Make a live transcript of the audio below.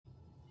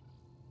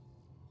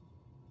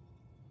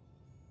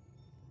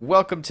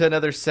Welcome to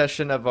another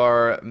session of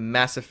our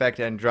Mass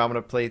Effect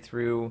Andromeda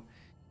playthrough.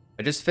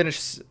 I just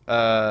finished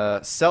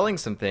selling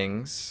some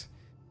things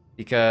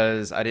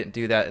because I didn't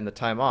do that in the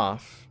time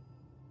off.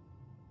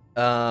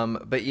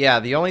 But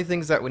yeah, the only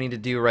things that we need to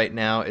do right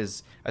now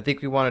is I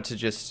think we wanted to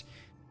just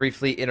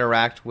briefly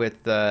interact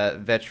with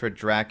Vetra,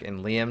 Drac,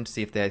 and Liam to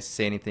see if they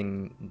say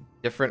anything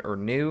different or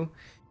new.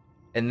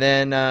 And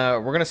then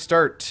we're gonna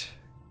start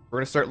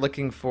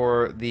looking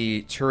for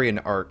the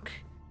Turian Ark.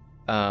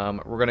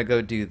 We're gonna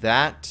go do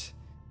that.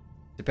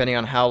 Depending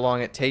on how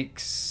long it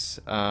takes,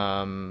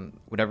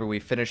 whenever we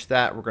finish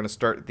that, we're gonna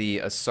start the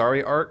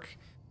Asari Ark,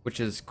 which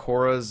is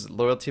Korra's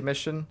loyalty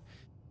mission.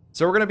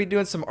 So we're gonna be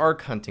doing some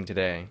Ark hunting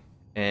today,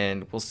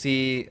 and we'll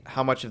see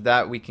how much of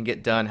that we can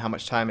get done, how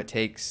much time it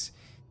takes,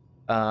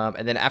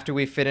 and then after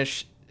we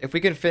finish, if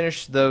we can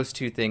finish those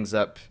two things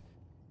up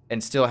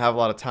and still have a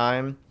lot of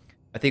time,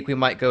 I think we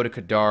might go to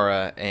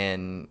Kadara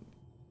and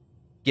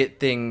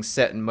get things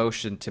set in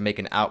motion to make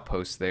an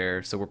outpost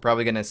there. So we're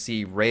probably going to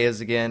see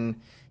Reyes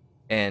again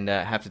and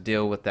have to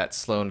deal with that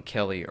Sloane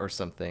Kelly or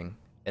something.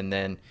 And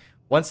then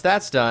once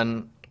that's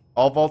done,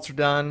 all vaults are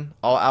done,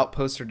 all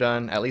outposts are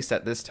done, at least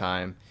at this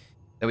time.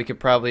 Then we could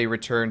probably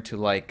return to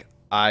like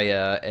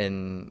Aya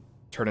and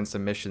turn in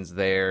some missions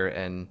there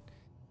and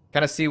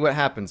kind of see what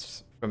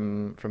happens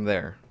from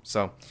there.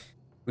 So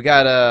we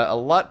got a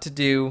lot to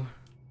do.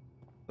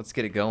 Let's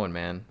get it going,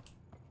 man.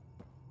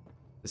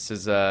 This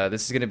is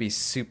gonna be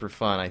super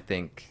fun, I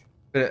think.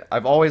 But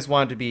I've always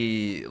wanted to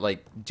be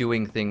like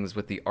doing things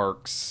with the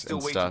arcs and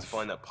Waiting stuff. to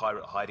find that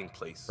pirate hiding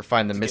place. Or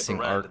find the Skip missing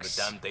around in arcs.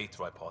 The damn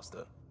data I passed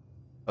her.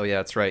 Oh yeah,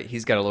 that's right.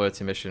 He's got a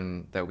loyalty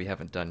mission that we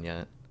haven't done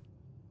yet.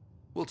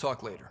 We'll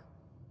talk later.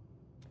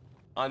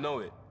 I know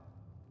it.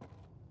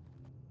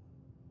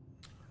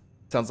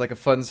 Sounds like a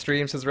fun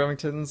stream, says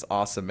Remington's.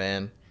 Awesome,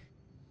 man.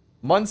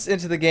 Months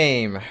into the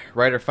game,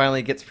 Ryder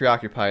finally gets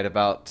preoccupied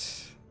about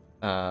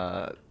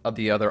of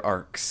the other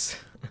arcs.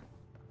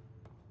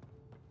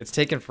 It's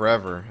taken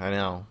forever, I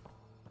know.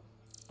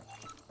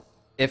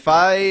 If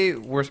I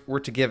were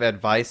to give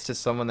advice to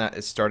someone that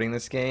is starting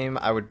this game,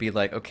 I would be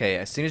like, okay,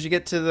 as soon as you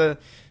get to the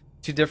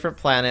two different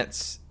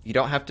planets, you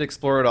don't have to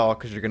explore it all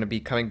because you're going to be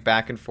coming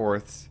back and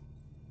forth.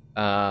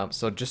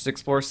 So just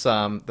explore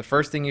some. The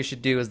first thing you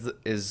should do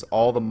is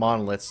all the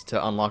monoliths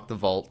to unlock the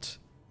vault.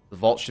 The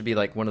vault should be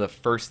like one of the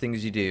first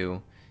things you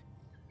do.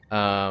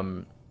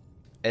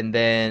 And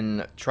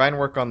then try and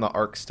work on the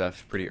arc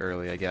stuff pretty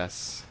early, I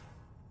guess.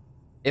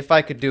 If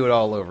I could do it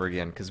all over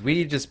again, because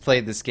we just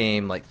played this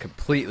game like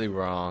completely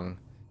wrong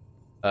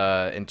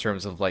in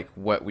terms of like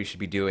what we should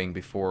be doing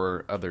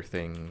before other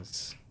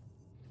things.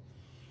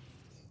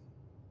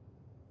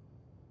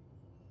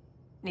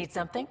 Need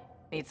something?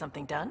 Need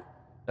something done?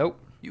 Nope.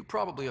 You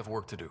probably have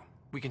work to do.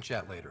 We can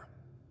chat later.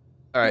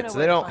 Alright, know so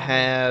they what, don't fine.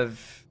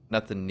 have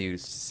nothing new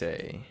to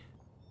say.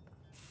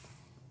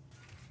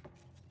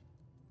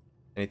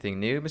 Anything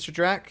new, Mr.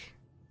 Drac?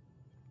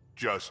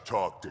 Just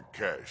talked to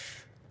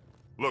Kesh.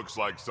 Looks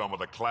like some of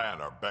the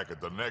clan are back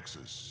at the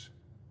Nexus.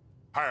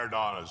 Hired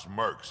on as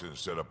mercs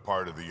instead of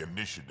part of the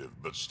initiative,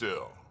 but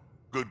still.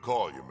 Good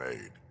call you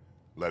made.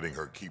 Letting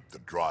her keep the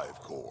drive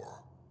core.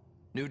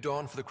 New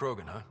dawn for the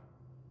Krogan, huh?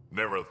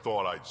 Never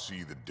thought I'd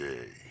see the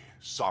day.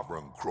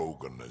 Sovereign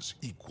Krogan as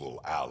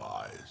equal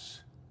allies.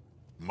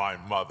 My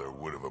mother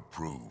would have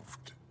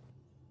approved.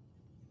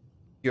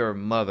 Your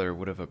mother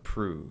would have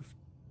approved.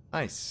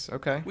 Nice,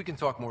 okay. We can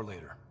talk more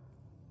later.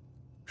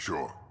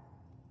 Sure.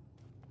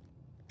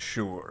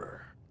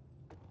 Sure.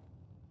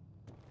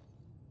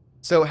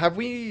 So have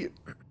we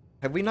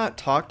not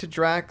talked to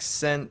Drax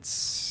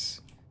since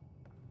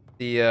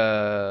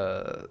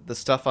the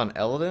stuff on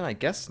Eldon? I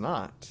guess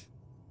not.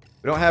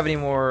 We don't have any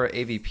more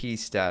AVP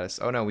status.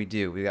 Oh no, we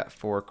do. We got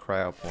 4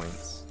 cryo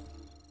points.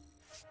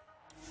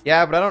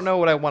 Yeah, but I don't know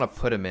what I want to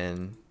put him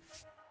in.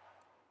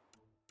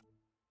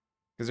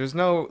 Because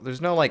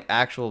there's no like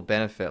actual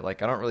benefit.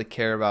 Like I don't really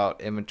care about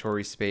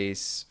inventory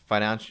space,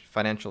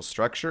 financial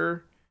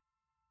structure,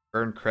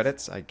 earn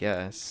credits, I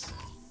guess.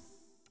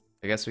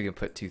 I guess we can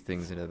put 2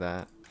 things into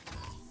that.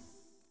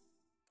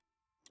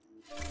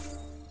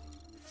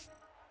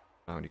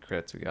 How many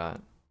credits we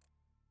got?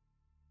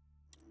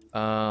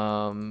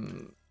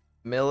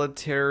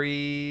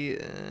 Military.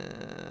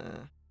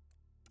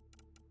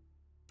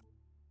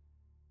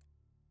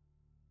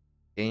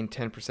 Gain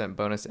 10%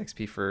 bonus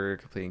XP for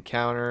completing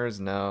encounters.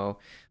 No.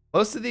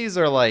 Most of these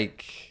are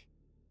like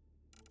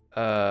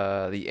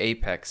the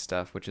Apex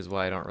stuff, which is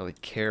why I don't really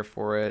care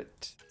for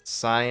it.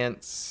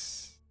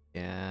 Science.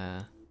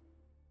 Yeah.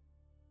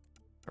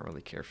 I don't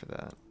really care for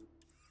that.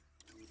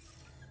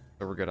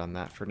 So we're good on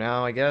that for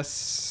now, I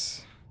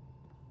guess.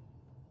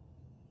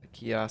 The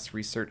kiosk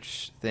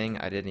research thing,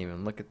 I didn't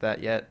even look at that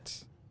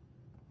yet.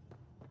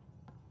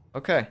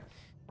 Okay.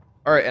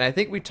 Alright, and I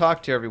think we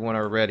talked to everyone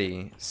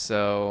already,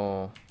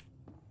 so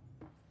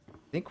I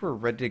think we're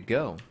ready to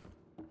go.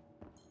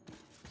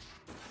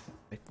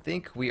 I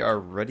think we are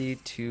ready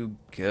to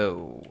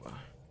go.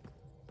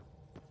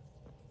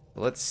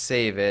 Let's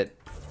save it.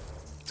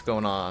 What's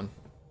going on?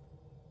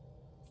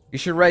 You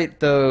should write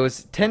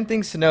those 10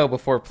 things to know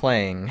before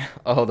playing.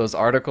 Oh, those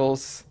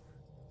articles.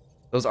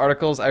 Those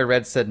articles I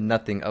read said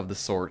nothing of the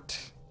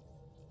sort.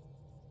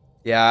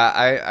 Yeah,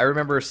 I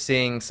remember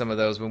seeing some of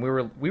those when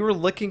we were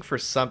looking for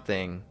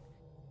something.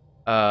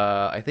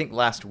 I think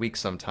last week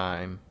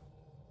sometime.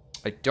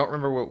 I don't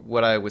remember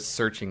what I was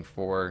searching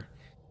for,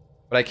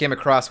 but I came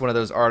across one of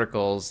those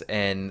articles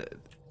and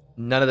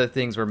none of the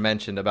things were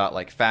mentioned about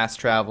like fast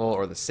travel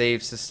or the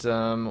save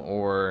system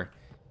or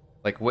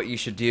like what you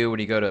should do when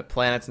you go to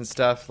planets and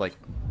stuff. Like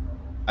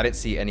I didn't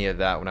see any of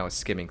that when I was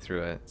skimming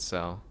through it,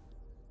 so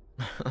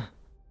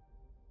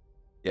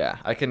yeah,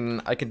 I can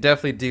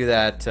definitely do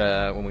that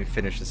when we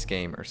finish this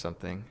game or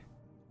something.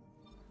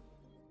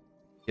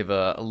 Give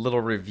a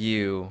little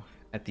review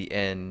at the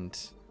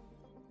end.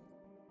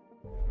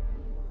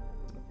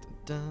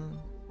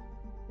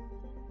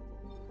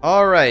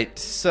 Alright,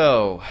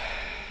 so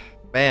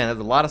man, there's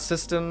a lot of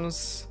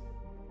systems,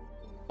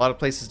 a lot of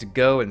places to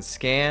go and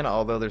scan,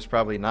 although there's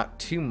probably not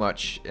too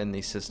much in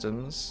these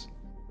systems.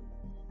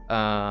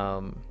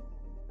 One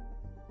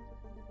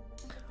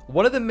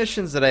of the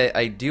missions that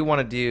I do want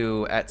to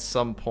do at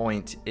some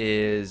point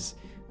is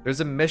there's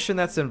a mission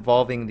that's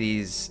involving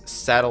these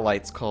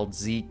satellites called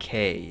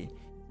ZK,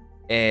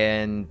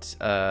 and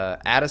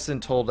Addison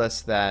told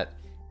us that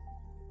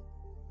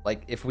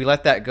like if we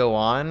let that go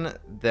on,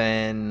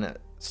 then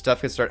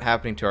stuff could start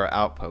happening to our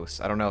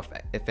outposts. I don't know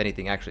if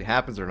anything actually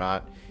happens or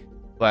not,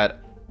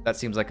 but that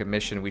seems like a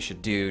mission we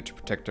should do to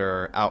protect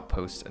our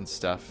outposts and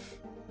stuff.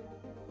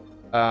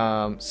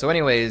 So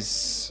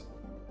anyways,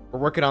 we're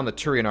working on the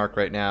Turian Ark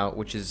right now,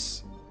 which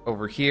is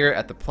over here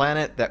at the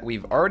planet that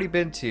we've already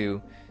been to.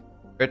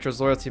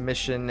 Retro's loyalty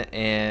mission,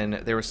 and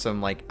there was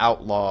some like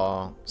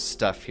outlaw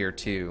stuff here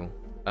too.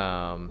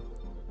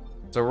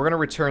 So we're gonna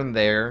return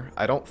there.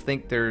 I don't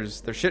think there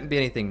shouldn't be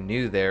anything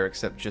new there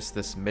except just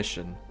this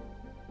mission.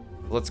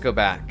 Let's go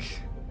back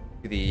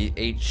to the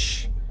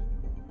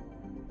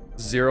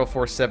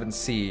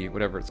H047C,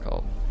 whatever it's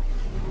called.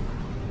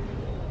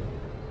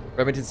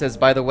 Remington says,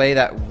 by the way,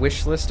 that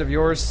wish list of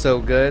yours, so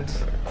good.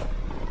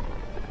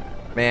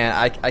 Man,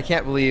 I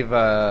can't believe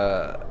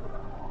I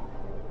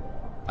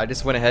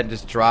just went ahead and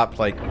just dropped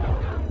like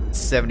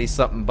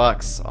 70-something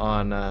bucks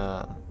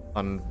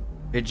on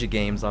Vidya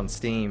games on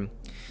Steam.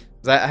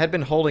 I had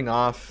been holding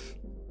off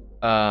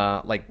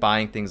like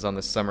buying things on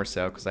the summer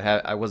sale because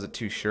I wasn't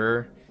too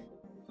sure.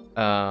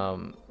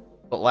 But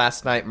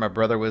last night my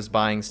brother was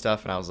buying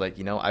stuff and I was like,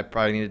 you know, I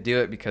probably need to do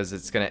it because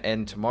it's gonna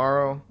end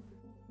tomorrow.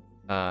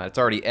 It's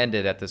already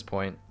ended at this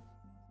point.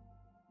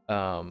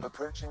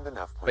 Approaching the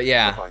nav point but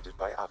yeah, provided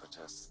by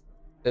Avitus.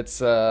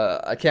 it's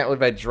I can't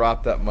believe I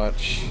dropped that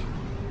much.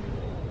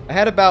 I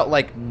had about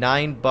like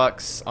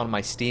 $9 on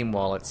my Steam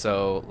wallet,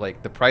 so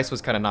like the price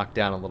was kind of knocked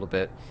down a little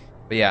bit.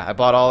 But yeah, I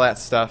bought all that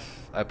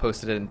stuff. I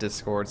posted it in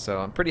Discord, so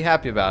I'm pretty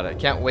happy about it. I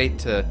can't wait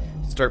to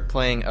start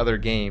playing other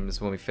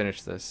games when we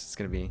finish this. It's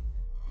gonna be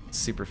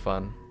super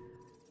fun.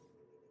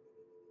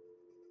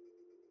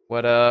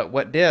 What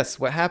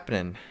What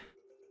happening?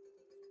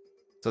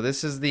 So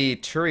this is the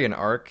Turian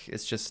Ark.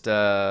 It's just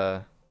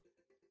apparently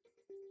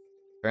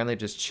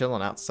just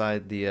chilling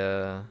outside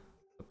the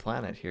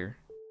planet here.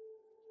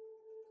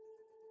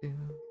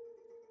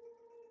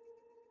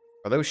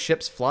 Are those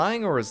ships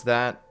flying, or is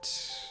that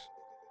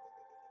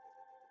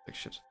like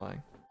ships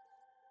flying?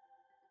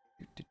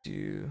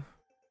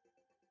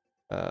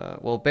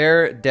 Well,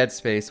 Bear Dead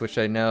Space, which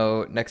I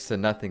know next to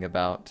nothing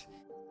about.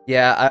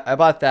 Yeah, I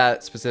bought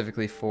that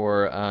specifically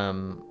for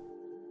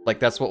like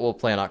that's what we'll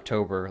play in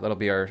October. That'll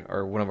be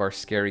our one of our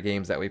scary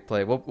games that we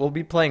play. We'll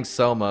be playing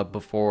Soma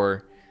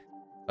before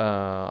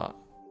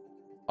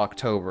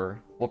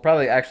October. We'll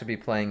probably actually be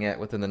playing it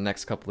within the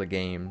next couple of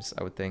games,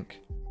 I would think.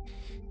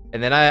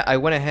 And then I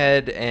went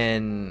ahead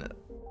and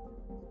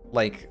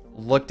like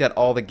looked at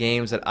all the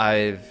games that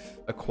I've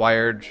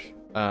acquired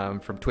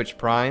from Twitch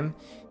Prime,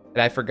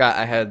 and I forgot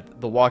I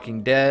had The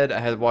Walking Dead. I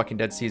had Walking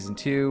Dead Season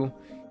 2.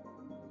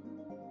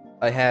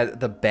 I had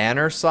the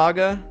Banner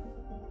Saga.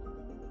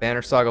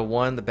 Banner Saga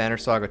 1, the Banner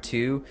Saga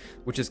 2,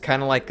 which is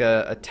kind of like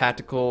a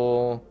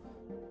tactical,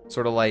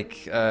 sort of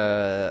like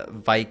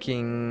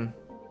Viking,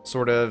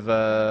 sort of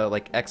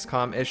like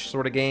XCOM-ish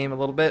sort of game a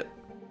little bit,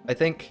 I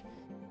think.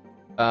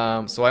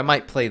 So I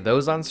might play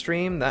those on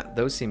stream.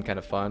 Those seem kind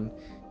of fun.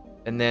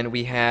 And then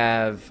we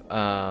have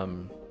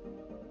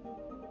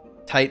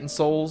Titan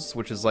Souls,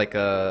 which is like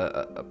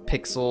a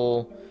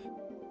pixel,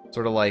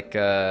 sort of like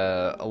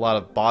a lot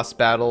of boss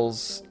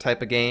battles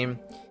type of game.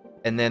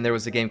 And then there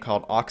was a game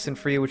called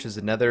Oxenfree, which is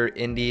another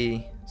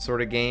indie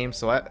sort of game.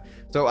 So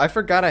I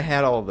forgot I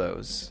had all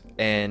those.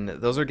 And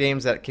those are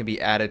games that can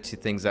be added to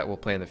things that we'll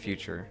play in the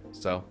future.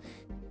 So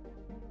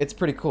it's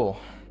pretty cool.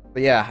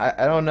 But yeah,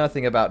 I don't know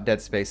nothing about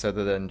Dead Space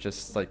other than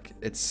just like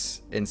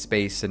it's in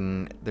space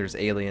and there's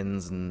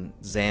aliens and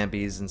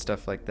zombies and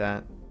stuff like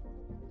that.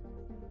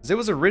 'Cause it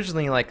was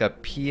originally like a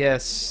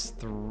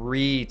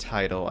PS3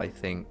 title, I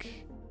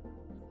think.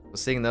 So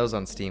seeing those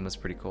on Steam was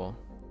pretty cool.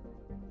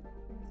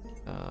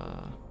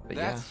 But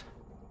That's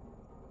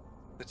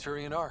the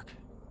Turian Ark.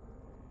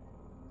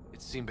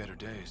 It's seen better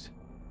days.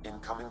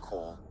 Incoming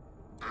call.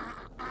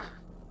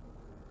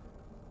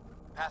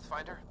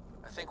 Pathfinder,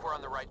 I think we're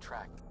on the right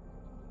track.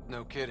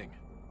 No kidding.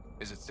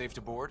 Is it safe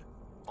to board?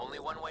 Only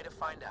one way to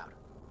find out.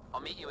 I'll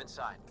meet you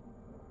inside.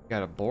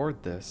 Gotta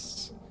board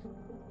this.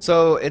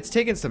 So it's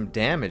taking some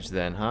damage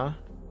then, huh?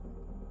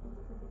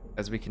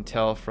 As we can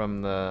tell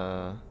from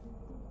the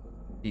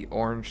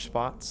orange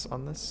spots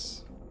on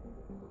this.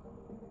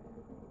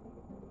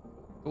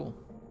 Cool.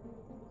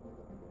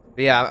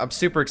 But yeah, I'm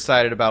super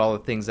excited about all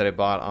the things that I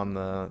bought on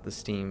the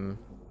Steam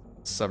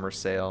summer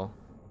sale.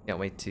 Can't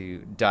wait to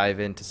dive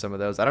into some of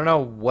those. I don't know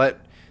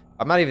what...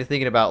 I'm not even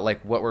thinking about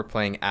like what we're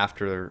playing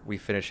after we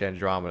finish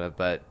Andromeda,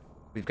 but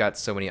we've got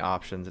so many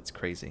options, it's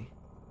crazy.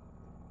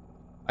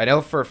 I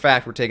know for a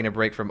fact we're taking a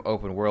break from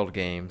open world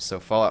games, so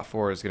Fallout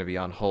 4 is going to be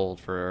on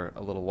hold for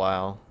a little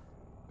while.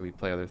 We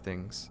play other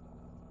things.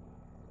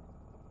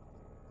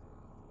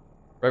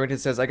 Remington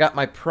says, I got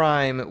my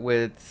Prime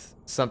with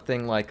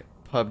something like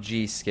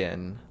PUBG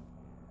skin.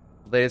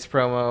 Latest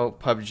promo,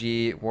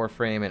 PUBG,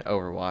 Warframe, and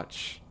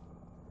Overwatch.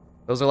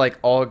 Those are like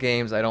all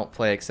games I don't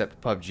play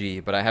except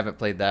PUBG, but I haven't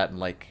played that in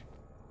like,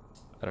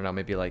 I don't know,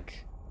 maybe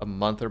like a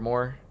month or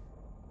more.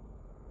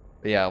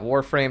 But yeah,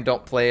 Warframe,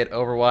 don't play it.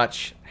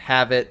 Overwatch,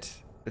 have it.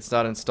 It's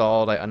not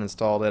installed. I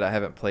uninstalled it. I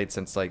haven't played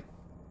since like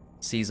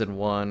Season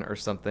 1 or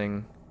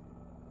something.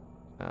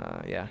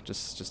 Yeah,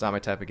 just not my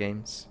type of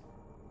games.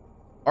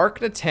 Ark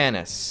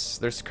Natanus.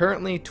 There's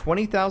currently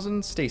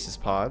 20,000 stasis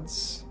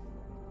pods.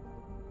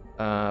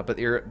 But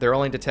they're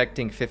only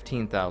detecting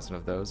 15,000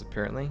 of those,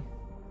 apparently.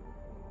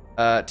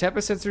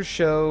 Tempest sensors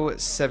show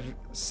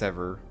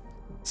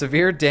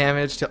severe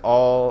damage to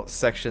all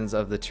sections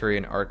of the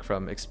Turian Ark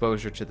from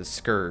exposure to the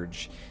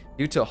Scourge.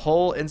 Due to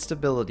hull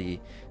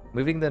instability,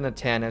 moving the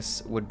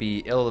Natanus would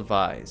be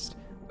ill-advised,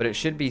 but it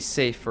should be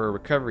safe for a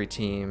recovery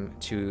team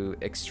to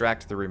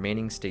extract the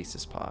remaining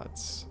stasis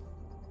pods.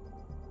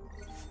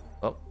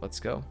 Well, let's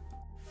go.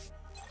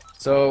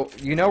 So,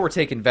 you know we're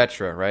taking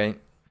Vetra,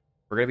 right?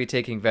 We're going to be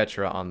taking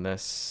Vetra on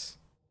this.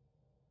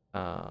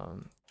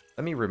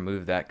 Let me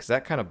remove that, because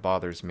that kind of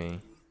bothers me.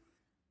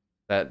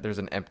 That there's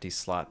an empty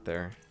slot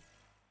there.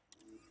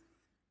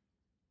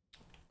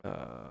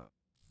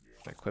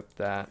 Equip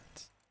that.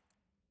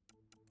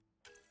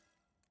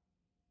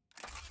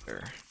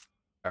 There.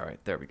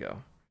 Alright, there we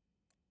go.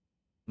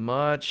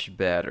 Much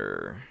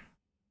better.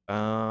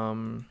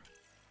 Put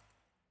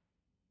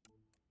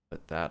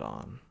that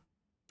on.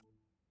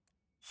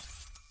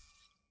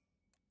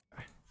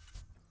 Okay.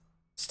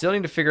 Still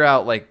need to figure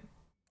out, like,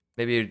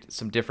 maybe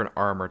some different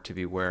armor to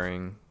be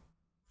wearing.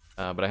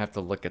 But I have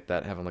to look at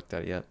that. Haven't looked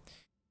at it yet.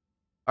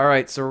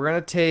 Alright, so we're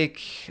going to take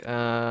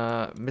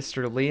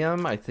Mr.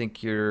 Liam. I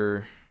think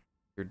you're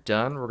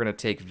done. We're going to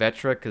take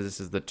Vetra because this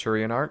is the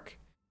Turian Ark.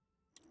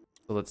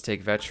 So let's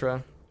take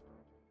Vetra.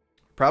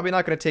 Probably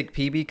not going to take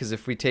PB because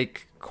if we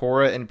take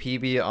Cora and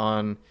PB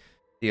on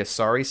the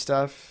Asari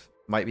stuff,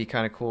 might be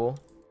kind of cool.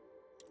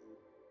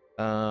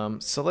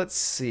 So let's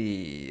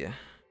see.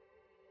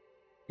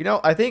 You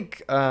know, I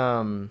think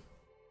we're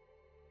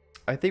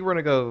going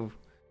to go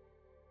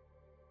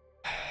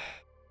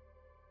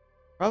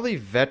probably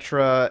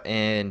Vetra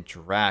and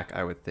Drac,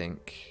 I would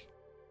think.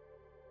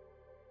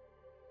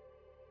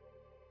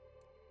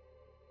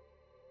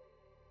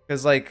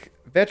 Because, like,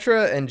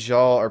 Vetra and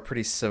Jal are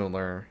pretty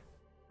similar.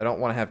 I don't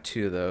want to have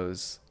two of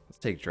those. Let's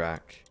take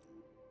Drac.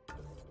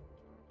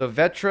 So,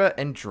 Vetra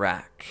and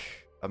Drac.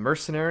 A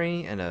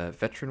mercenary and a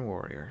veteran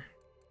warrior.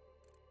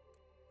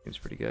 Seems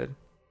pretty good.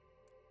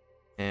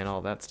 And all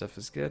that stuff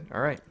is good.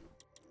 Alright.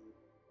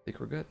 I think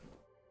we're good.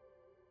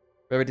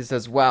 Everybody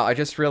says, wow, I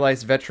just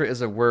realized Vetra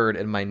is a word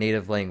in my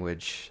native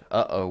language.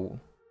 Uh-oh.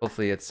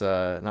 Hopefully it's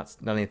not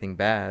anything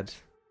bad.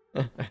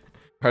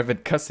 I've been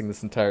cussing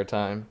this entire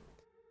time.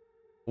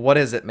 What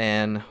is it,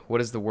 man?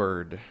 What is the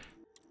word?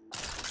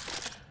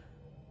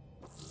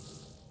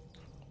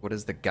 What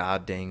is the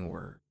goddamn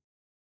word?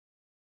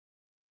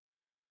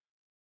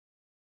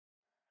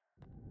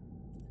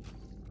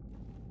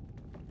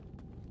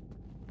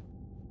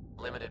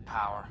 Limited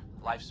power.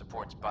 Life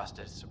support's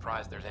busted.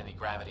 Surprised there's any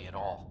gravity at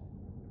all.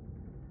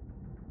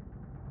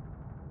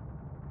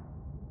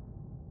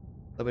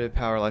 Limited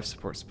power, life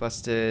support's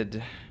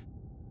busted.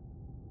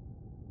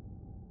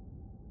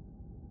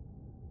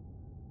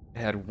 It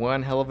had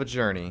one hell of a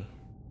journey.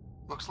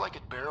 Looks like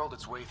it barreled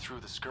its way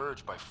through the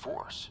Scourge by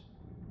force.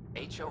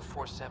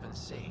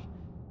 HO47C.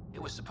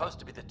 It was supposed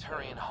to be the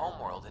Turian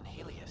homeworld in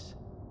Helios.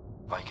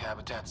 Like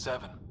Habitat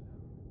 7.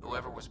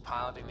 Whoever was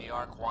piloting the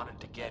Ark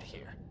wanted to get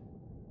here,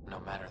 no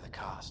matter the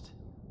cost.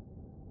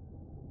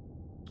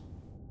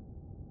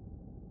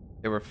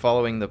 They were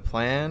following the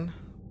plan,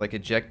 like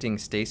ejecting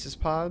stasis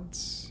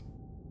pods.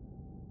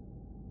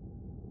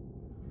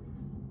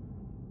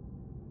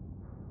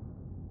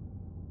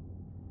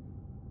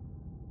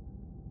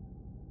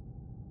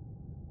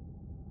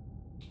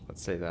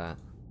 Let's say that.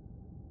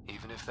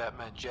 Even if that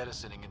meant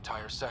jettisoning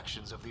entire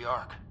sections of the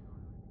Ark.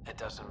 It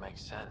doesn't make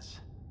sense.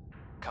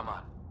 Come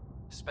on.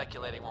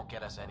 Speculating won't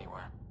get us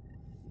anywhere.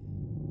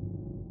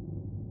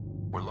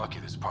 We're lucky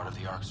this part of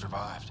the Ark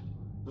survived.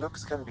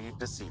 Looks can be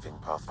deceiving,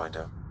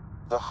 Pathfinder.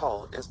 The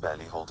hull is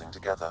barely holding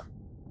together.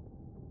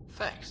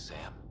 Thanks,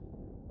 Sam.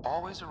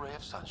 Always a ray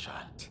of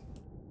sunshine.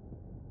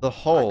 The I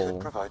hull.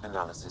 could provide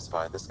analysis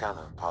via the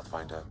scanner,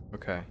 Pathfinder.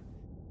 Okay.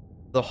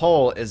 The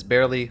hull is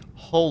barely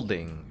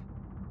holding.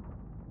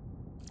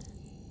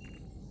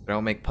 I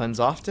don't make puns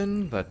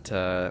often, but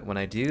when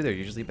I do, they're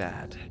usually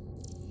bad.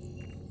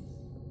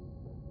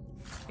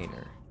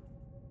 Cleaner.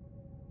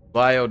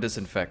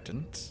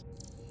 Biodisinfectant.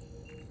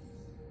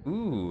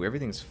 Ooh,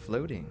 everything's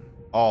floating.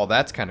 Oh,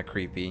 that's kind of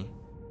creepy.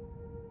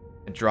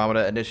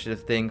 Andromeda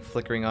initiative thing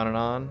flickering on and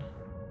on.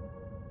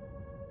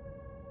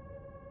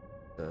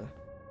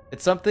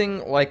 It's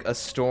something like a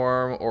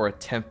storm or a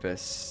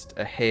tempest,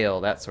 a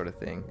hail, that sort of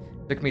thing.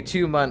 Took me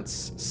 2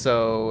 months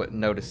to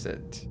notice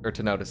it.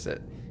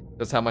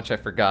 That's how much I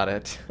forgot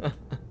it.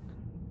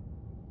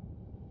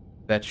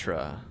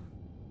 Vetra.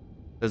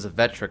 There's a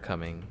Vetra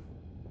coming.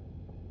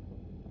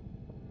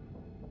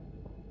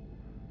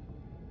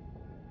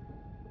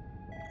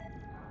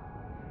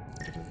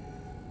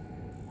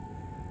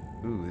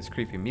 Ooh, this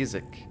creepy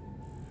music.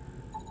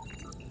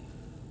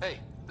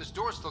 Hey, this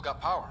door's still got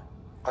power.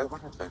 I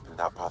wouldn't open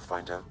that,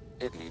 Pathfinder.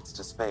 It leads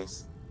to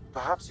space.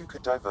 Perhaps you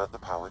could divert the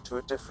power to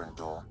a different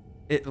door.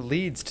 It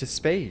leads to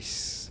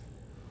space.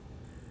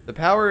 The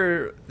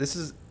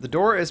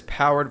door is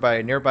powered by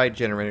a nearby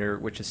generator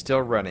which is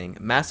still running.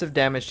 Massive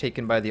damage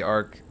taken by the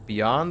Ark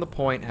beyond the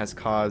point has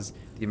caused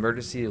the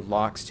emergency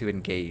locks to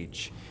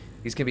engage.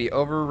 These can be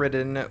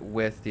overridden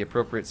with the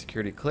appropriate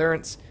security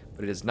clearance,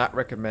 but it is not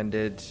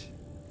recommended.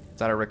 It's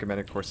not a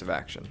recommended course of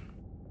action.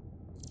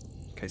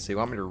 Okay, so you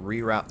want me to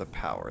reroute the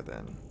power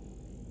then.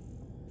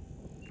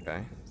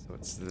 Okay, so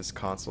it's this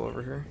console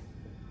over here.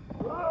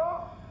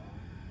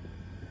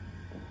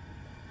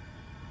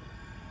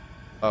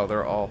 Oh,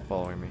 they're all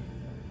following me.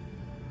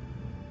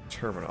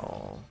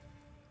 Terminal.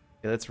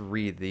 Okay, let's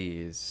read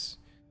these.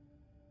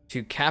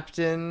 To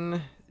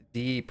Captain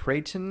D.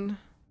 Prayton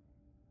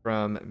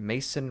from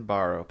Mason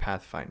Barrow,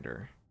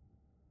 Pathfinder.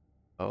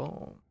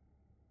 Oh.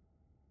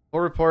 Full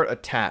report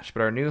attached,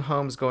 but our new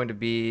home's going to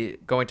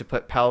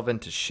put Palvin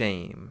to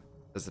shame,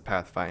 says the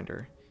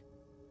Pathfinder.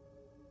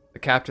 The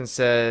captain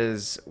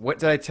says, "What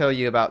did I tell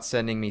you about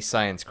sending me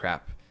science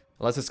crap?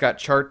 Unless it's got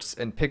charts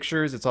and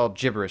pictures, it's all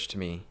gibberish to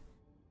me."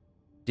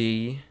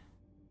 D.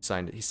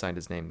 He signed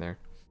his name there.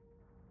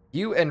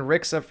 You and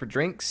Rick's up for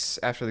drinks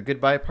after the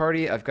goodbye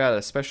party. I've got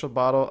a special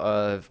bottle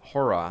of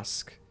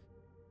Horosk,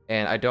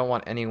 and I don't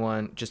want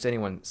anyone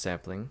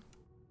sampling.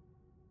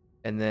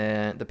 And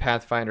then the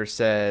Pathfinder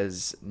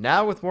says,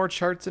 "Now with more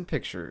charts and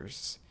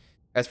pictures.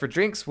 As for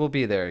drinks, we'll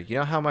be there. You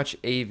know how much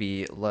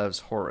Avi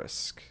loves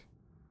Horosk."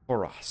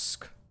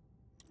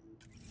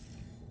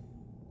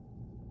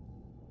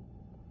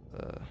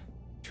 The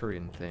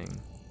Turian thing.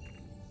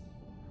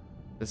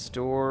 This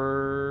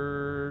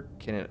door...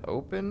 Can it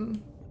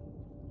open?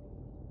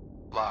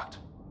 Locked.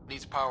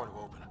 Needs power to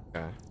open.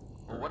 Okay.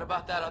 Well, what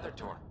about that other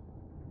door?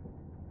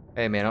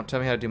 Hey man, don't tell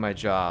me how to do my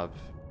job.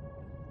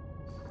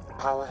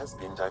 Power has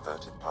been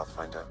diverted,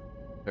 Pathfinder.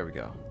 There we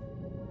go.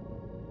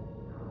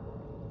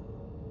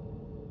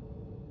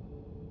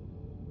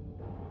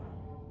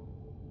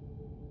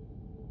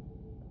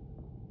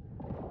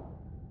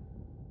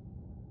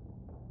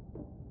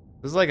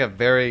 This is like a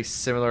very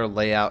similar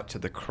layout to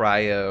the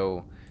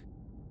cryo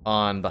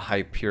on the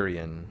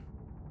Hyperion.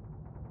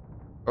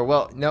 Or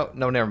well, no,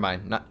 never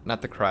mind.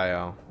 Not the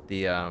cryo.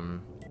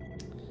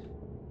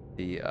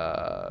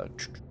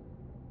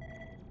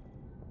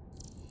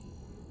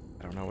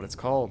 I don't know what it's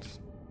called.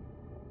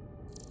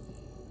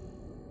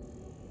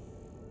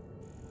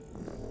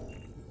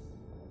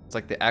 It's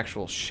like the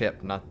actual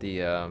ship, not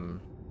the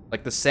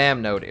like the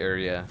Sam node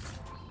area.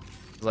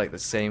 It's like the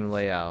same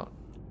layout.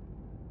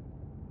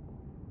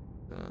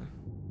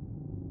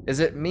 Is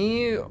it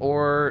me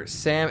or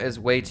Sam is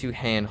way too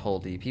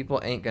hand-holdy? People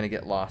ain't gonna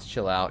get lost.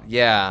 Chill out.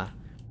 Yeah.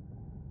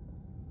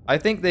 I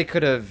think they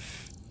could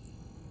have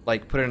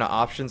like put in an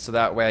option so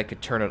that way I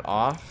could turn it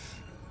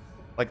off.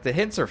 Like the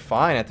hints are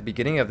fine at the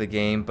beginning of the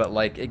game, but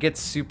like it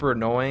gets super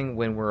annoying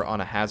when we're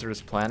on a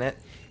hazardous planet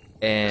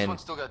and This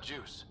one's still got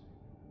juice.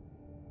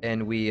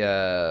 and we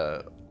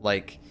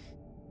like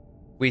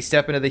we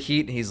step into the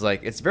heat and he's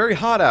like, "It's very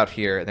hot out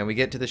here." And then we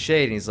get to the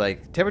shade and he's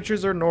like,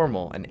 "Temperatures are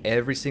normal." And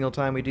every single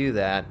time we do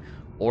that,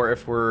 or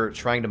if we're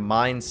trying to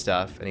mine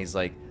stuff and he's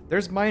like,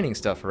 "There's mining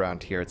stuff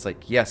around here." It's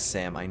like, "Yes,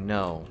 Sam, I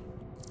know."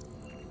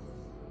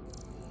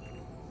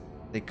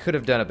 They could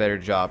have done a better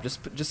job.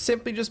 Just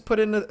simply put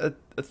in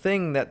a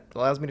thing that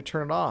allows me to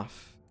turn it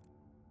off.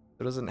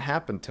 It doesn't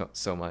happen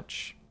so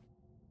much.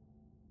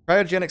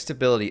 Cryogenic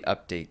stability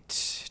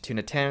update to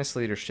Natanus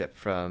leadership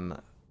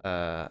from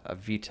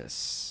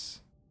Avitus.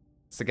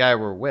 It's the guy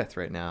we're with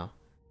right now.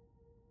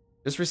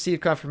 Just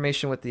received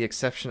confirmation with the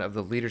exception of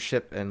the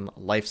leadership and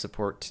life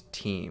support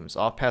teams.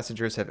 All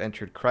passengers have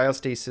entered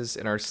cryostasis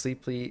and are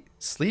sleeping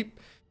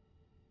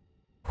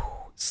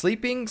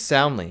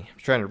soundly. I'm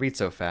trying to read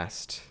so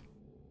fast.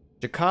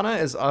 Jacana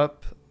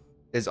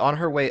is on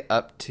her way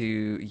up to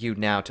you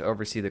now to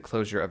oversee the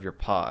closure of your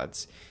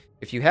pods.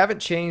 If you haven't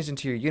changed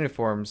into your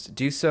uniforms,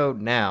 do so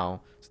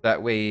now, so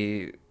that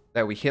way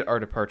we hit our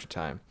departure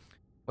time.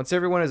 Once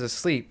everyone is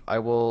asleep, I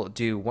will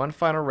do one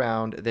final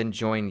round, then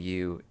join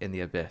you in the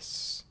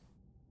abyss.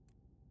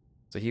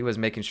 So he was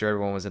making sure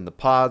everyone was in the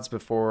pods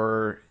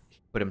before he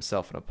put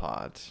himself in a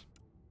pod.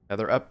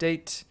 Another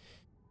update.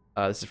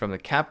 This is from the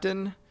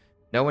captain.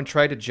 No one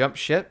tried to jump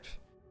ship.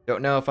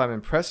 Don't know if I'm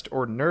impressed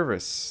or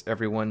nervous.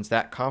 Everyone's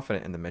that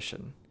confident in the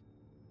mission.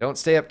 Don't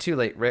stay up too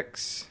late,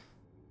 Ricks.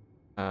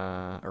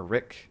 Or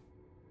Rick.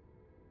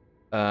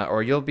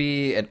 Or you'll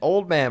be an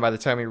old man by the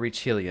time we reach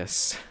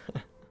Helios.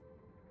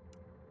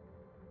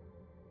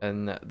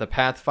 And the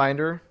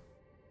Pathfinder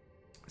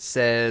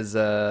says,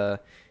 Avi,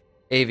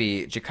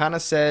 Jacana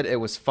said it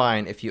was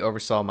fine if you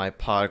oversaw my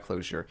pod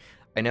closure.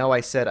 I know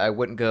I said I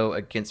wouldn't go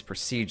against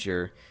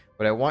procedure,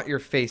 but I want your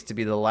face to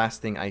be the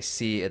last thing I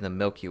see in the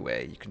Milky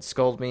Way. You can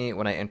scold me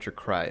when I enter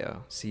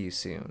cryo. See you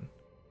soon.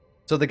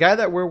 So the guy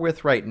that we're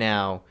with right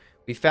now,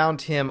 we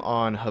found him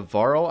on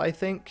Havarl, I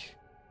think.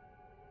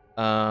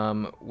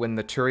 When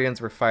the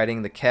Turians were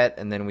fighting the Ket,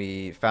 and then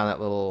we found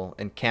that little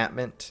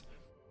encampment.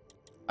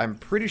 I'm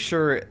pretty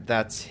sure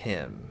that's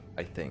him,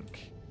 I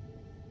think.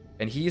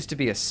 And he used to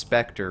be a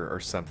Spectre or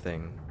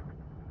something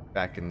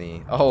back in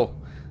the... Oh,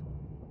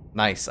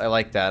 nice. I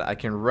like that. I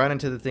can run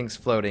into the things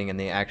floating and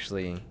they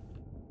actually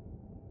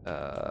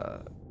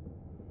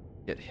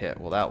get hit.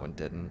 Well, that one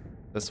didn't.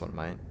 This one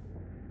might.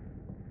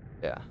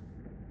 Yeah.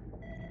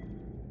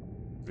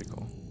 Pretty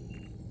cool.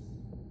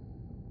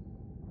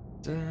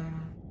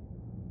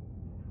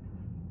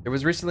 There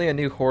was recently a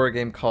new horror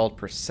game called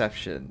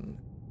Perception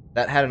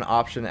that had an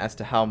option as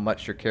to how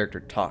much your character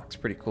talks.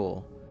 Pretty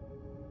cool.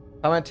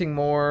 Commenting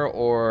more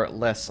or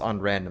less on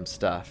random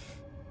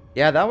stuff.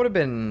 Yeah, that would have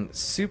been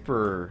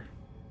super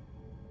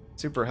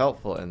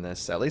helpful in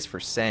this, at least for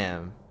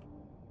Sam.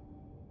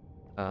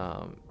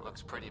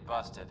 Looks pretty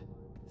busted.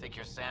 Think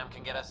your Sam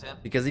can get us in?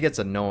 Because he gets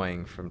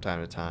annoying from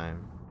time to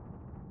time.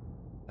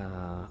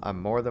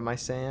 I'm more than my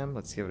Sam.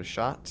 Let's give it a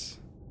shot.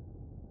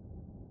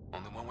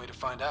 Only one way to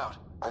find out.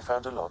 I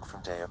found a log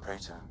from Dea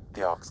Praeton,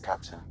 the Ark's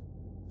captain.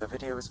 The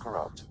video is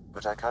corrupt,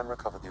 but I can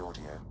recover the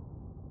audio.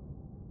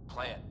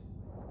 Play it.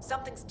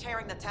 Something's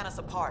tearing Natanus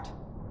apart.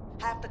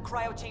 Half the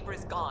cryo chamber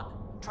is gone,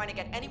 trying to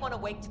get anyone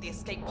awake to the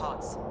escape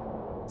pods.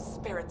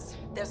 Spirits,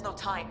 there's no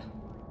time.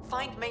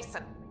 Find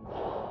Mason.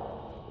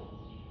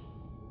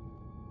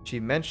 She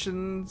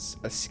mentions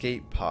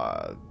escape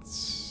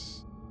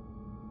pods.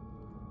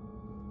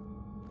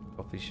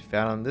 Hopefully she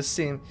found them. This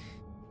scene...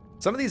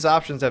 Some of these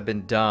options have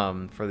been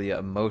dumb for the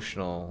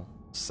emotional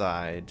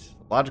side.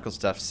 Logical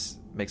stuff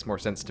makes more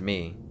sense to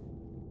me.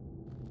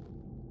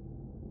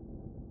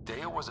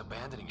 Dea was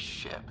abandoning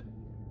ship.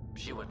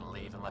 She wouldn't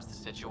leave unless the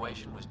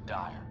situation was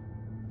dire.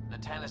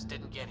 Natanus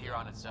didn't get here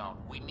on its own.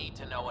 We need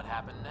to know what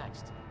happened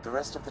next. The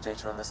rest of the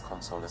data on this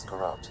console is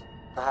corrupt.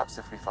 Perhaps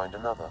if we find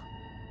another.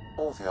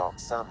 Or the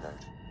Ark's SAM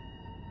node.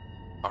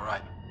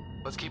 Alright,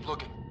 let's keep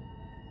looking.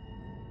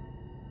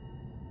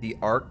 The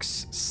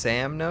Ark's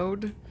SAM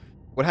node?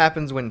 What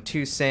happens when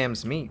two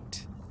Sams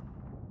meet?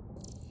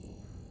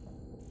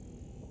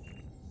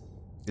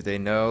 Do they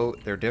know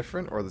they're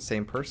different or the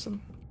same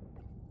person?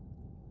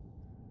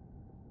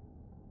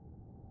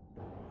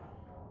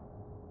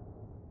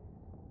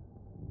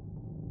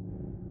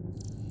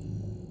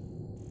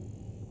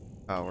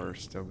 Power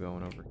still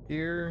going over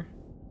here.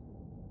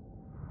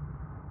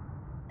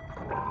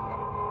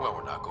 Well,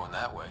 we're not going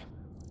that way.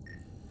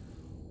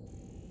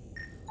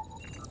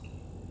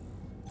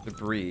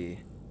 Debris.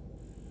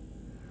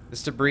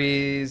 This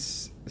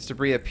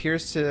debris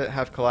appears to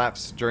have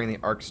collapsed during the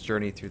Ark's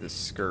journey through the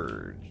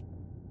Scourge.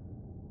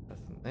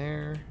 Nothing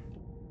there.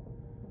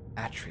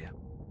 Atrium.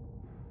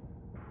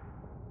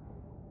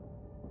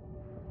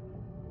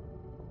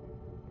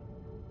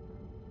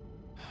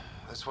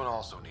 This one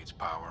also needs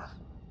power.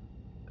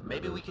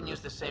 Maybe we can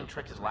use the same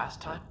trick as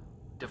last time?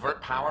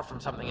 Divert power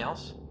from something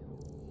else?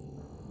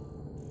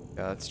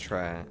 Yeah, let's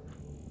try it.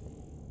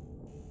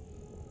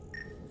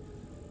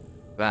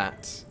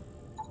 That.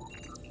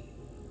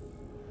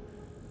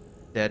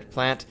 Dead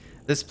plant.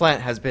 This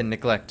plant has been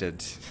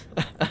neglected.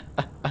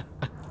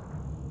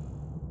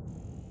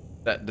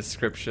 That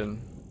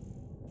description.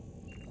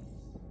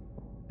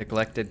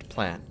 Neglected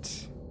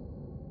plant.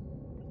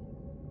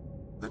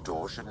 The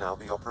door should now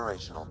be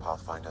operational,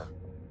 Pathfinder.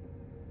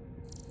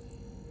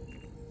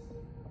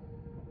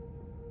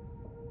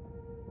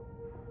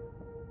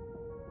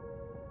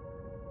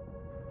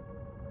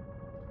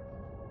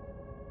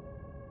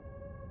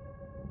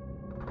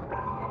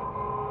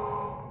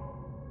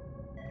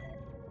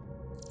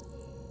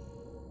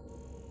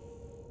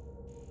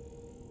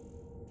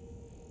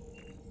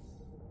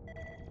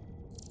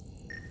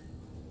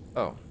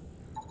 Oh.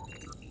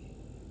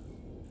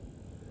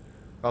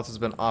 Vault has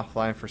been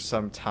offline for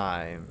some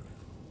time.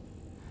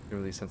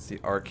 Really since the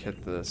Ark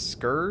hit the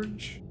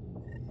Scourge.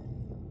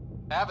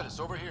 Avidus,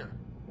 over here.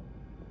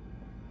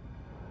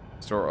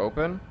 Store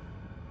open?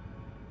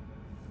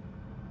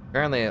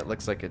 Apparently it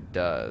looks like it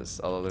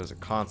does, although there's a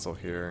console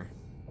here.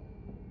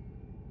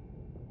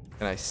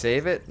 Can I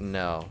save it?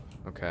 No.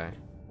 Okay.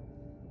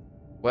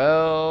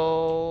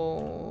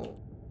 Well,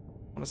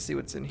 I want to see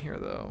what's in here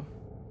though.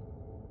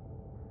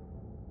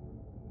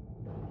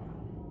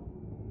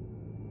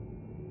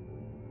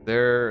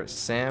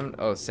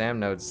 Sam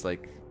node's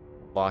like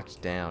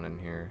locked down in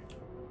here.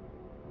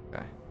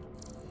 Okay.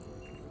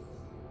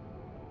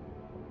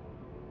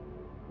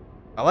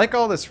 I like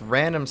all this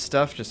random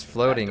stuff just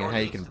floating and how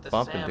you can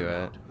bump into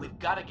it. We've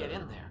got to get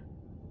in there.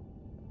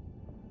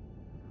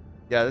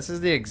 Yeah, this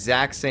is the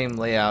exact same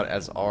layout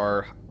as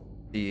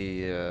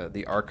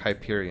the Ark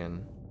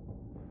Hyperion.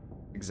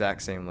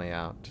 Exact same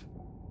layout.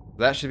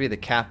 That should be the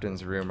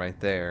captain's room right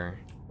there.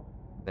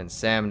 Then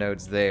Sam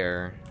node's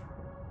there.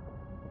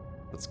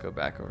 Let's go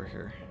back over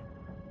here.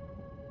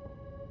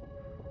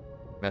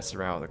 Mess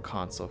around with the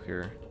console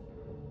here.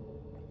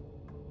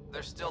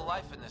 There's still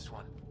life in this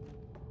one.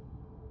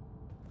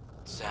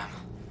 Sam,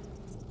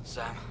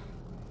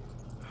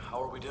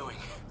 how are we doing?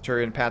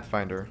 Turian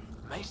Pathfinder.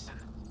 Mason,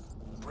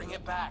 bring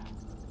it back.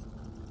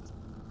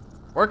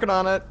 Working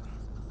on it.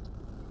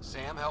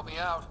 Sam, help me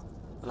out.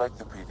 Like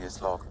the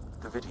previous log,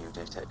 the video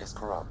data is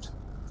corrupt.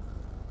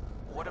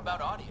 What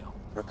about audio?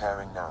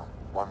 Repairing now.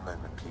 1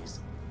 moment, please.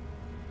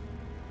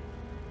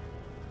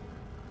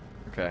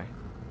 Okay.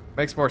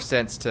 Makes more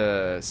sense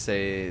to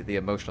say the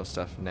emotional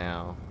stuff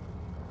now.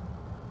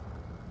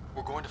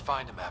 We're going to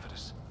find him,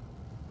 Avidus.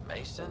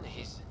 Mason,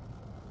 he's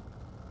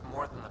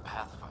more than the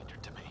Pathfinder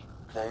to me.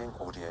 Playing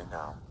audio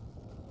now.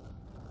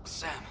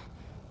 Sam,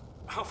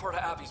 how far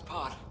to Abby's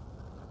pod?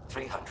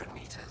 300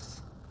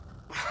 meters.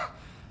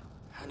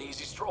 An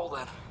easy stroll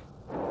then.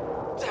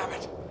 Damn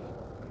it!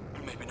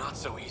 Maybe not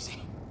so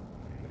easy.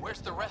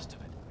 Where's the rest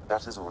of it?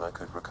 That is all I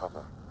could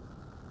recover.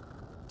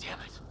 Damn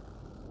it.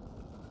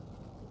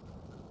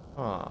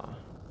 Aw.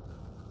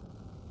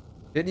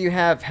 Didn't you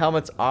have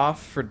helmets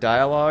off for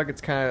dialogue?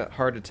 It's kind of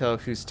hard to tell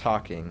who's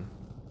talking.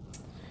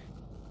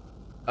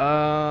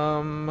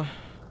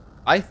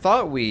 I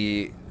thought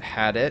we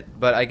had it,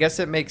 but I guess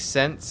it makes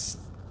sense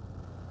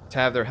to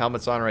have their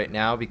helmets on right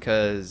now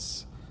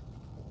because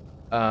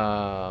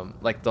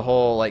like the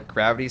whole like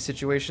gravity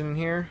situation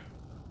here.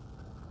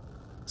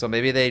 So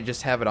maybe they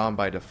just have it on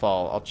by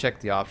default. I'll check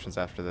the options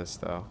after this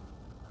though.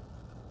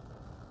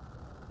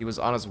 He was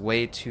on his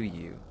way to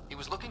you. He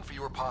was looking for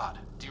your pod.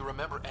 Do you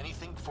remember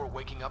anything before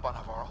waking up on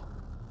Havarl?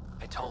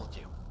 I told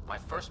you. My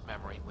first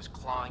memory was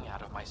clawing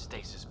out of my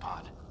stasis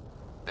pod.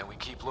 Then we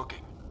keep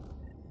looking.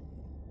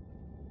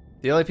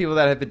 The only people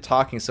that have been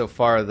talking so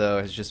far,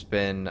 though, has just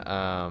been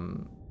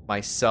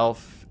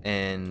myself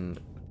and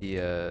the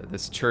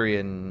this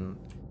Turian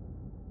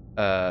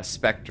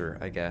Spectre,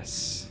 I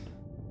guess.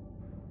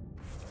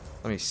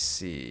 Let me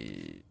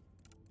see.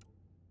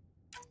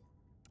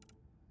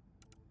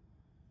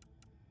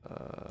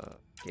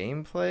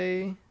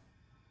 Gameplay?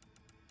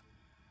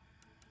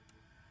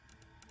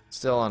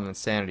 Still on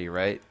Insanity,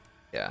 right?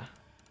 Yeah.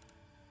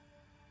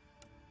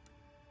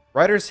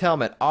 Rider's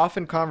helmet, off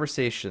in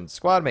conversations.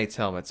 Squad mates'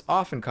 helmets,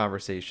 off in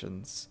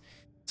conversations.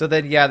 So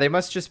then, yeah, they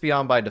must just be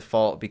on by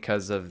default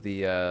because of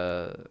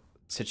the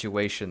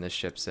situation this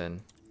ship's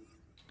in.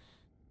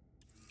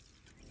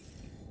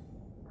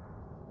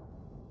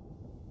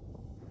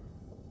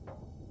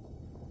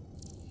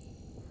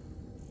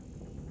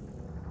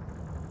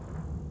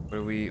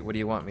 What do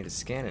you want me to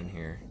scan in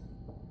here?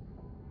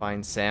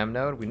 Find Sam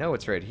node? We know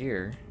it's right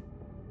here.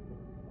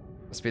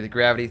 Must be the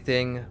gravity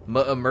thing.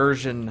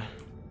 Immersion.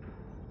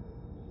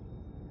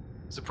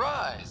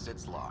 Surprise!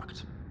 It's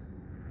locked.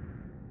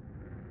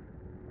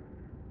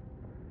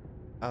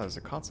 Oh, there's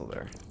a console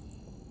there.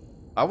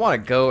 I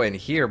want to go in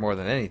here more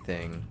than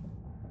anything.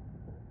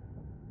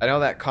 I know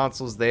that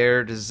console's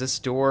there. Does this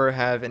door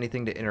have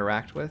anything to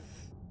interact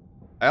with?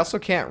 I also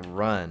can't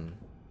run.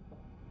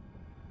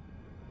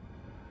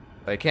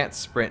 I can't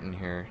sprint in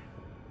here.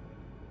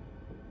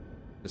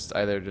 Just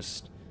either you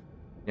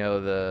know,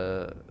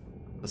 the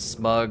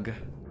smug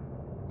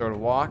sort of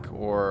walk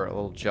or a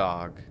little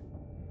jog.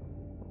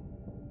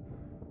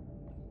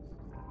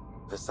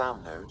 The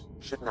SAM node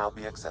should now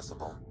be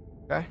accessible.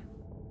 Okay.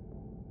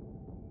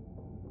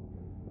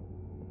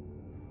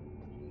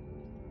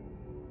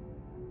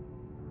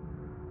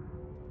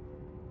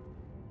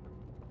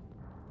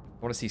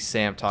 I want to see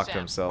Sam talk to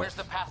himself. Where's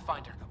the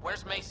Pathfinder?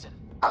 Where's Mason?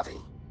 Avi.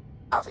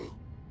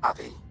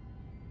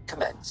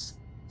 Commence.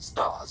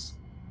 Stars.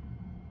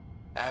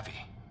 Avi.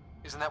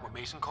 Isn't that what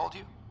Mason called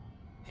you?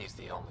 He's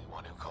the only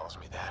one who calls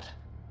me that.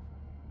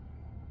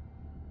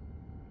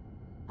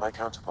 My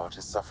counterpart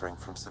is suffering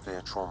from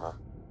severe trauma.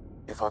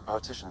 If I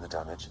partition the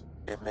damage,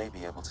 it may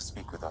be able to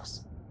speak with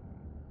us.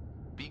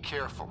 Be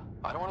careful.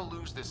 I don't want to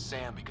lose this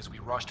Sam because we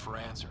rushed for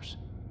answers.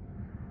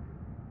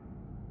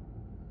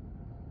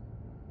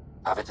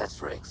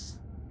 Avidus Riggs.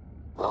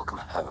 Welcome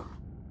home.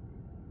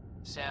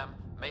 Sam,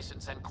 Mason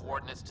sent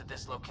coordinates to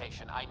this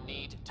location. I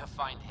need to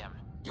find him.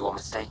 You are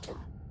mistaken.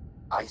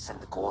 I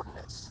send the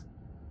coordinates.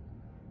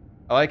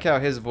 I like how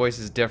his voice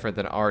is different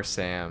than our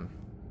Sam.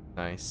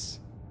 Nice.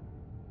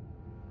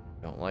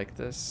 Don't like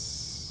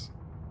this.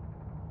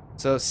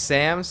 So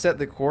Sam set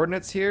the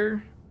coordinates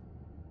here?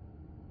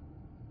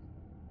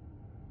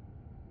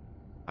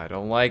 I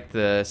don't like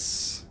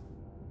this.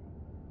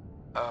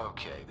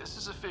 Okay, this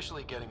is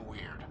officially getting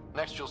weird.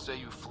 Next you'll say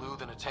you flew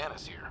the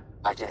Natanus here.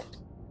 I did.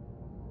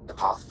 The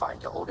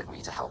Pathfinder ordered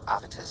me to help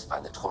Avitus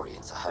find the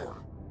Turians a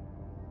home.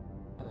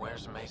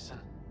 Where's Mason?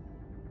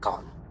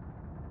 Gone.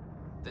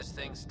 This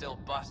thing's still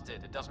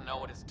busted. It doesn't know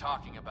what it's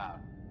talking about.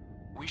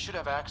 We should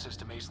have access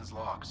to Mason's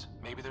logs.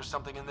 Maybe there's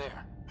something in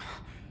there.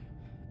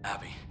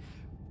 Abby,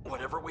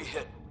 whatever we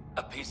hit,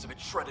 a piece of it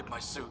shredded my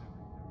suit.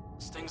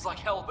 Stings like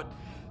hell, but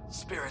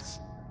spirits,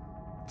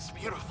 it's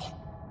beautiful.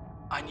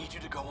 I need you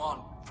to go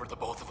on for the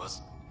both of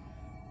us.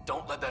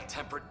 Don't let that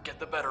temper get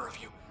the better of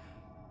you.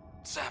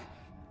 Sam,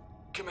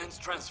 commence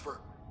transfer.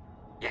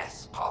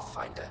 Yes,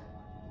 Pathfinder.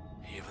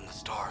 Even the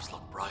stars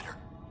look brighter.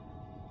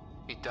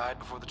 He died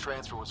before the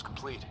transfer was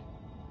complete.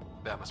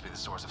 That must be the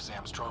source of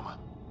Sam's trauma.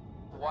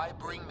 Why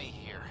bring me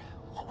here?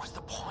 What was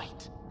the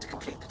point? To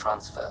complete the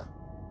transfer,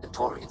 the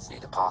Turians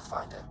need a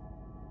Pathfinder.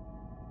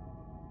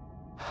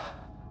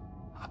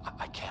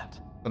 I can't.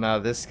 So now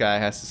this guy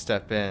has to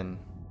step in.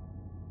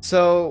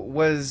 So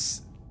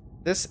was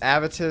this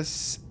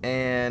Avitus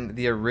and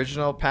the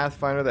original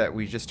Pathfinder that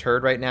we just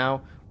heard right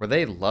now, were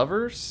they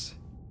lovers?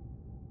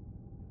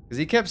 Because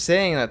he kept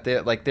saying that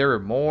there were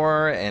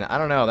more, and I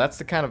don't know. That's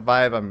the kind of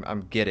vibe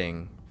I'm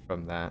getting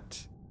from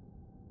that.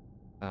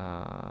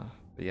 But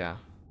yeah.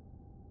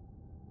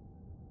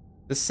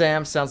 This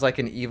Sam sounds like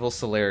an evil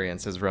Solarian,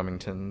 says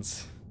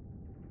Rummingtons.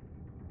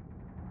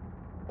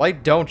 Why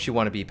don't you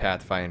want to be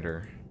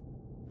Pathfinder?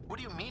 What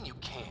do you mean you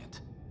can't?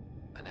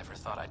 I never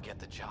thought I'd get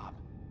the job.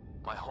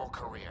 My whole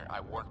career, I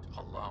worked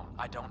alone.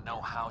 I don't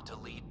know how to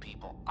lead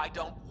people. I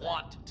don't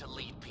want to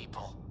lead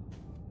people.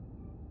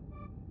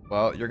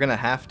 Well, you're gonna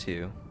have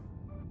to.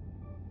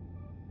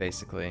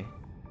 Basically.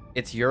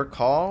 It's your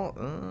call?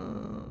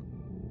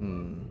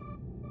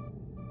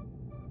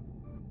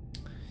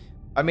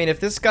 I mean, if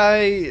this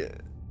guy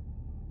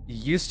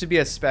used to be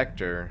a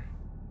Spectre,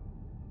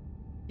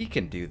 he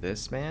can do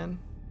this, man.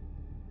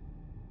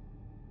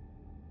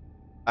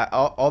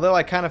 Although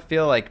I kind of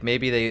feel like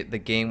maybe the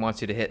game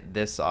wants you to hit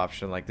this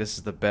option, like this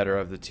is the better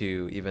of the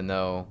two, even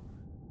though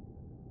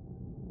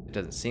it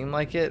doesn't seem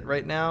like it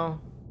right now.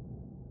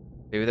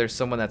 Maybe there's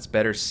someone that's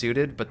better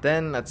suited, but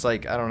then that's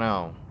like, I don't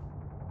know.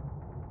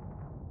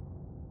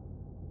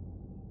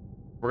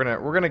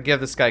 We're gonna give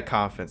this guy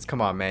confidence.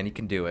 Come on, man, you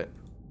can do it.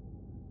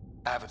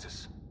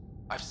 Avitus,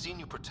 I've seen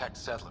you protect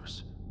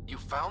settlers. You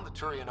found the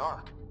Turian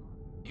Ark.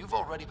 You've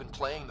already been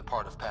playing the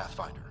part of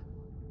Pathfinder.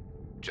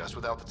 Just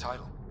without the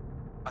title.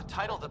 A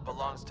title that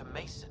belongs to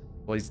Mason.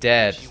 Well, he's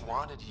dead. He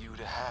wanted you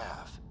to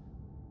have.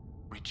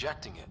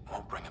 Rejecting it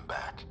won't bring him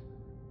back.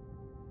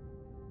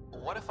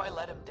 What if I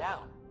let him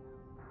down?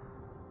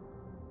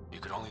 You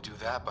could only do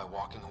that by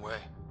walking away.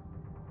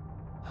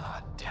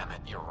 Ah, damn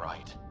it, you're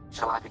right.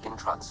 Shall I begin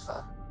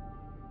transfer?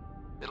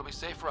 It'll be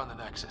safer on the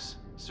Nexus.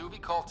 Suvi,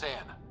 call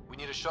Tan. We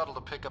need a shuttle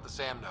to pick up the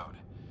Sam node.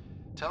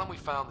 Tell him we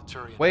found the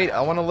Turian. Wait,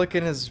 I want to look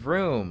in his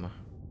room.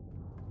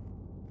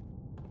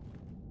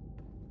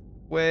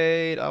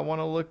 Wait, I want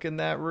to look in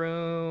that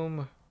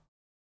room.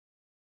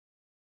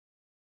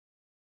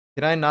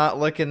 Can I not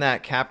look in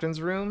that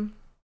captain's room?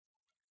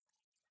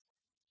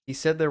 He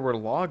said there were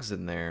logs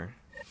in there.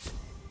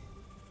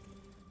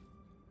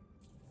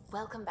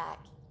 Welcome back.